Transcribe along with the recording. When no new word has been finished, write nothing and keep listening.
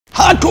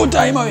Hardcore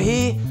Damo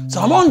here.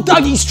 So I'm on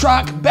Dougie's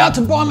truck, about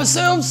to buy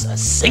myself a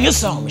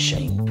singer-song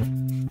machine.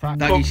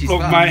 Dougie, she's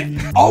look, fucked.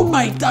 mate. Old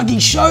mate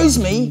Dougie shows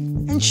me,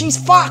 and she's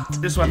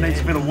fucked. This one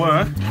needs a bit of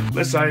work.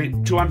 Let's say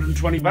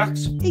 220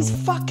 bucks. He's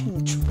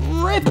fucking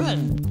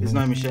tripping. There's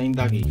no machine,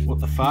 Dougie. What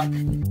the fuck?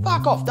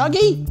 Fuck off,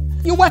 Dougie.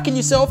 You're whacking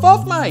yourself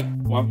off, mate.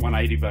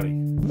 180, buddy.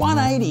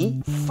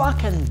 180,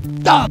 fucking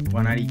done.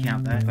 180,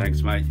 count that.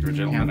 Thanks, mate. You're a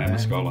gentleman and a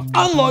scholar.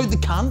 Unload the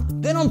cunt,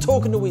 then I'm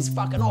talking to his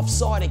fucking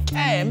off-sider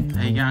Cam.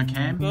 How you going,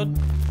 Cam? Good.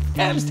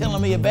 Cam's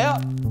telling me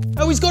about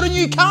how he's got a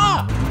new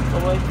car.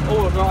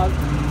 All drive.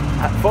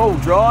 Full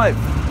drive.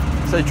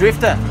 So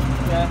drifter.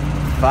 Yeah.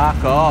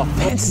 Fuck off.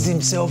 Fancies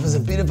himself as a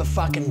bit of a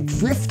fucking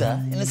drifter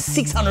in a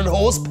 600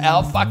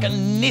 horsepower fucking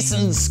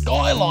Nissan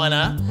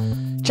Skyliner.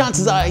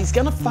 Chances are he's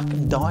gonna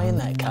fucking die in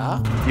that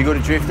car. You got a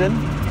drifting?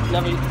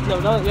 Never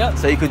done it yet.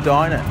 So you could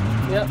die in it?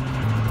 Yep.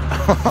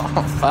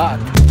 Oh, fuck.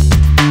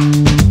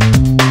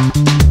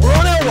 We're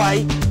on our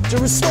way to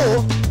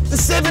restore the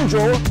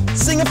 7-drawer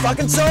singer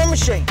fucking sewing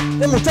machine.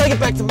 Then we'll take it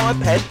back to my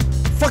pad,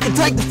 fucking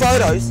take the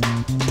photos,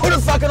 put it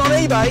fucking on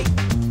eBay,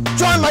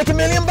 try and make $1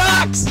 million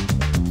bucks.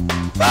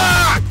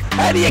 Fuck!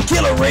 How do you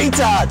kill a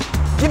retard?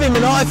 Give him a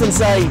knife and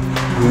say,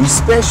 who's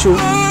special?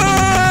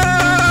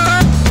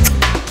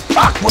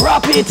 Fuck, we're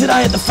up here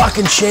today at the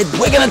fucking shed.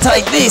 We're gonna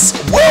take this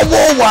World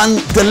War I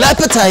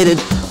dilapidated,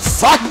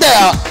 fucked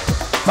out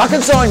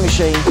fucking sewing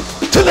machine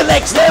to the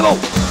next level.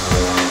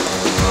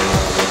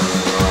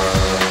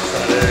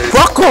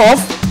 Fuck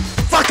off!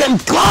 Fucking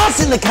glass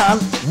in the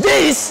cunt.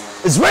 This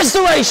is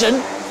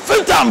restoration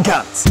for dumb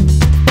cunts.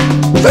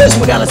 First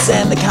we're gonna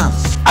sand the cunt.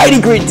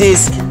 80 grit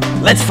disc.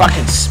 Let's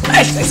fucking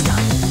smash this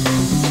cunt.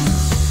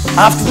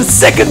 After the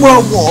Second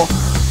World War,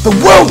 the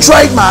world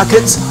trade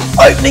markets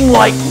opening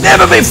like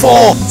never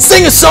before.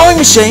 Singer sewing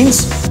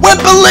machines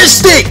went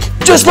ballistic,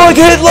 just like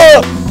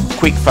Hitler.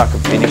 Quick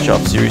fucking finish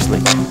off,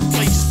 seriously.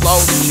 Please blow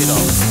the shit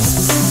off.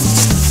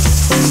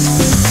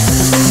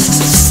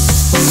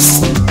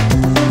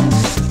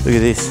 Look at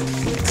this.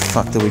 What the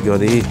fuck do we got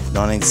here?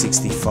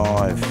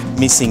 1965.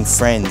 Missing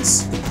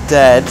friends.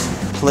 Dad,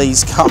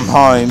 please come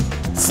home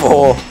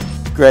for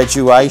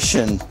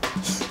graduation.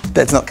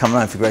 Dad's not coming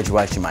home for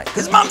graduation, mate.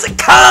 Because mum's a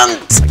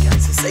cunt. Okay,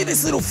 so see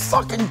this little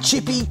fucking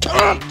chippy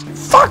cunt?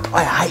 Fuck,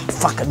 I hate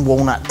fucking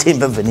walnut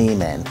timber veneer,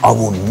 man. I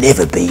will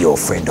never be your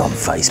friend on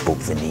Facebook,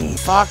 veneer.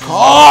 Fuck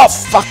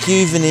off! Fuck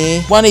you,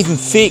 Veneer. Won't even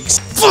fix.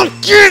 Fuck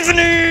you,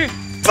 veneer!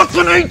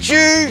 Fucking hate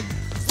you!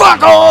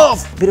 Fuck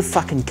off! Bit of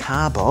fucking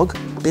carbog,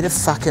 bit of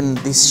fucking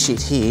this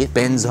shit here,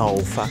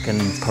 benzol fucking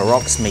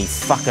peroxide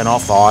fucking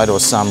off-eyed or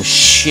some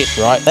shit,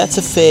 right? That's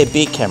a fair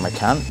bit, camera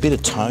cunt. Bit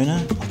of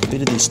toner, like a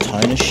bit of this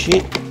toner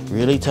shit.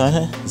 Really,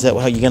 Toner? Is that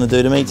what you're gonna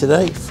do to me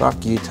today?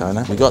 Fuck you,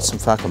 Toner. We got some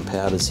fucking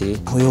powders here.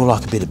 We all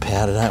like a bit of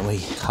powder, don't we?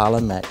 Colour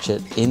match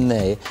it in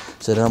there,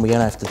 so then we're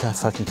gonna have to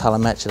fucking colour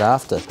match it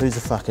after. Who's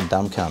the fucking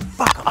dumb cunt?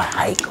 Fuck, I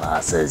hate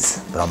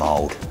glasses, but I'm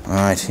old. All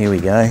right, here we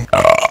go.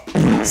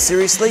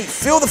 Seriously,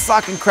 fill the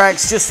fucking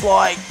cracks just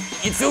like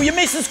you'd fill your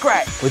missus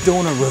crack. We're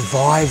doing a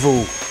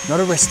revival, not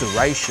a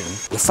restoration.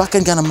 We're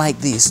fucking gonna make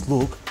this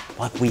look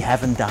like we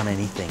haven't done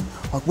anything.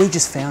 Like we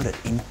just found it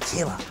in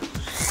killer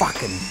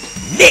fucking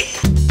nick.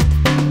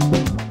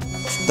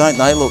 Don't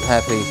they look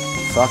happy?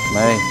 Fuck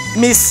me.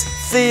 Miss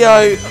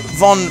Theo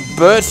von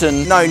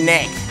Burton, no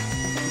neck.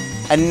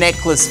 A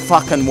necklace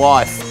fucking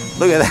wife.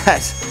 Look at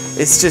that.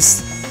 It's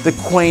just the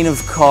queen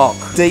of cock.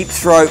 Deep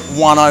throat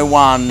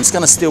 101. It's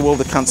gonna steal all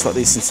the cunts like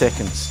this in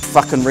seconds.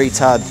 Fucking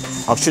retard.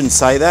 I shouldn't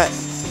say that,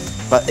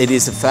 but it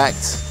is a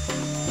fact.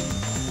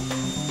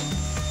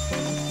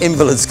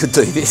 Invalids could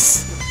do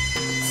this.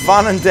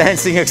 Fun and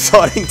dancing,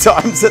 exciting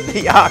times at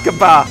the Arca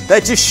Bar.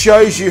 That just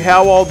shows you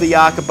how old the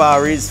Arca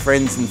Bar is,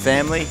 friends and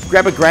family.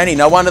 Grab a granny,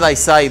 no wonder they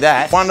say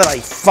that. Wonder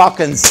they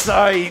fucking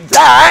say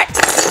that.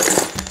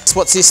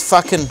 What's this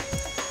fucking,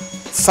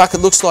 fuck, it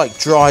looks like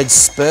dried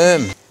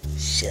sperm.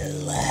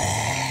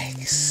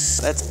 Shellax.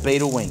 That's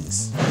beetle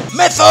wings.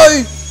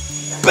 Metho,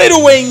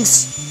 beetle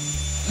wings,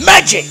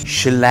 magic.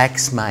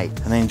 Shellax, mate.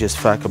 And then just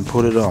fucking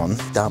put it on.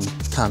 Dumb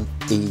cunt,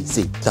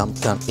 easy, dumb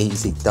cunt,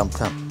 easy, dumb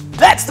cunt.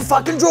 That's the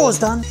fucking drawers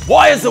done.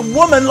 Why is a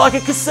woman like a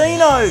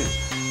casino?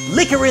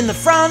 Liquor in the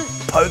front,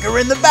 poker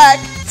in the back.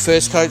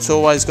 First coat's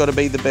always got to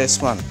be the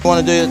best one. You want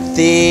to do it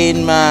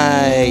thin,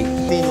 mate.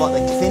 Thin, like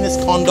the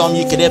thinnest condom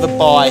you could ever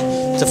buy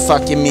to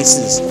fuck your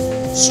missus.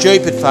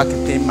 Stupid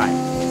fucking thin, mate.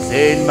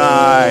 Thin,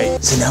 mate.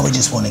 So now we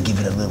just want to give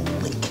it a little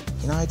lick.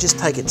 You know, just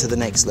take it to the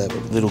next level.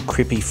 Little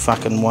crippy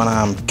fucking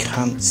one-armed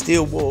cunt.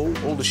 Steel wool,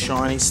 all the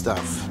shiny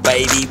stuff.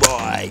 Baby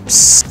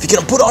wipes. If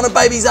you're gonna put it on a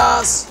baby's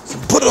ass,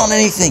 put it on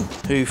anything.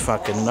 Who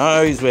fucking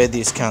knows where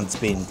this cunt's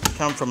been?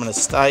 Come from an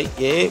estate,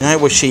 yeah? You know,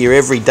 was she your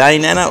everyday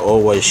nana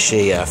or was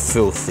she a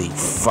filthy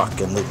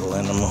fucking little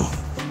animal?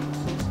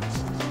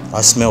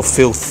 I smell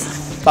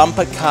filth.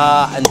 Bumper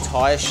car and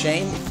tyre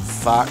sheen?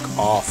 Fuck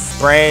off.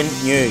 Brand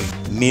new.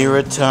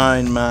 Mirror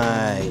tone,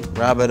 mate.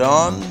 Rub it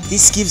on.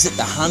 This gives it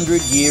the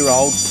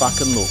 100-year-old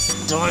fucking look.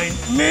 Don't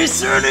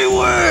miss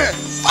anywhere.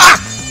 Fuck,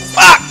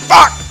 fuck,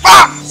 fuck,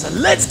 fuck. So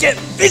let's get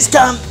this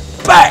cunt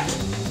back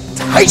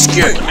Taste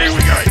cute. There we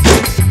go.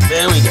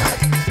 There we go.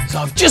 So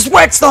I've just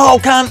waxed the whole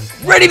cunt,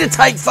 ready to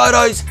take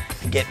photos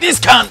and get this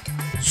cunt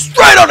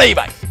straight on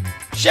eBay.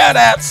 Shout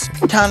outs,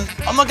 cunt.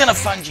 I'm not gonna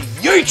fund your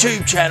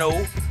YouTube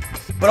channel,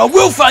 but I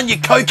will fund your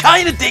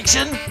cocaine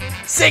addiction.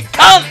 Sick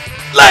cunt,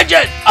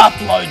 legend.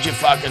 Upload your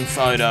fucking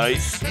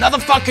photos. Another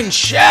fucking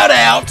shout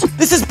out.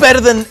 This is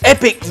better than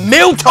epic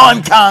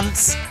mealtime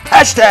cunts.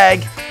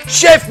 Hashtag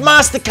Chef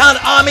Master Cunt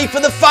Army for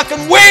the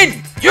fucking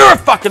win. You're a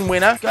fucking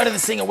winner. Go to the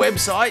Singer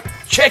website.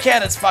 Check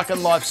out its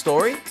fucking life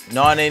story.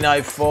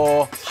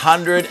 1904,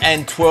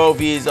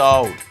 112 years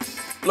old.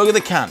 Look at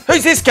the cunt.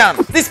 Who's this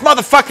cunt? This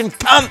motherfucking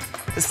cunt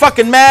is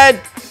fucking mad.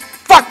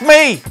 Fuck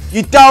me,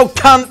 you dull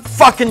cunt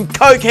fucking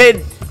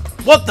cokehead.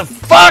 What the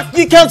fuck?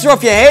 You cunts are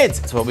off your heads.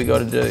 That's what we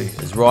gotta do,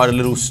 is write a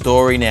little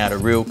story now to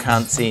reel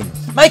cunts in.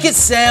 Make it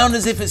sound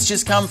as if it's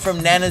just come from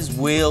Nana's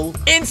wheel.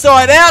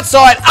 Inside,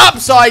 outside,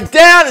 upside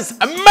down, it's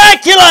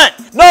immaculate.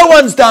 No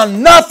one's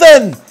done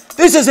nothing.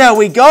 This is how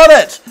we got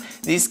it.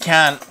 This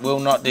cunt will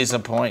not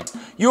disappoint.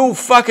 You'll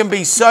fucking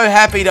be so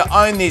happy to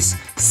own this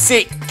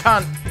sick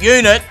cunt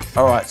unit.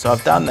 All right, so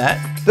I've done that.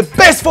 The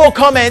best 4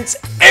 comments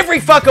every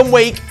fucking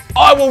week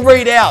I will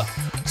read out.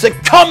 So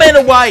comment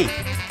away,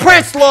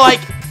 press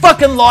like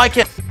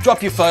it.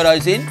 Drop your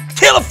photos in.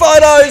 Killer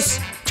photos,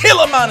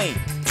 killer money.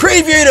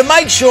 Preview to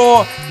make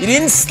sure you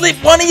didn't slip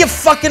one of your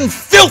fucking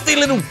filthy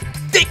little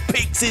dick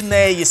pics in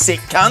there, you sick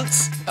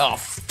cunts. Oh,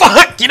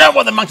 fuck, you don't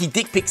want the monkey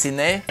dick pics in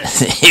there.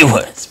 You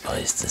weren't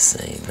supposed to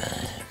see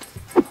that.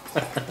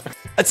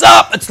 It's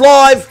up, it's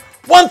live,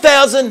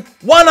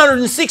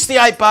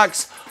 1,168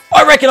 bucks.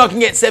 I reckon I can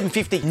get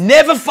 750.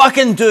 Never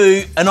fucking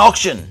do an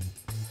auction.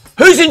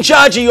 Who's in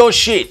charge of your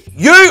shit?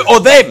 You or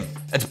them?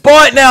 It's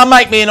buy it now and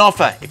make me an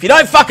offer. If you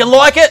don't fucking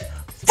like it,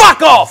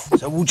 fuck off.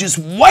 So we'll just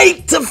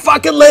wait to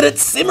fucking let it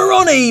simmer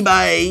on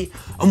eBay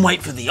and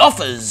wait for the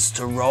offers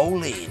to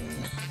roll in.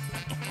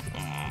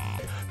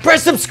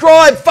 Press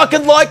subscribe,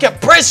 fucking like it,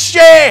 press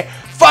share,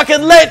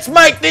 fucking let's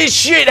make this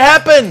shit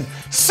happen.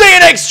 See you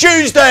next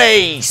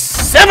Tuesday,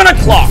 7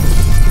 o'clock.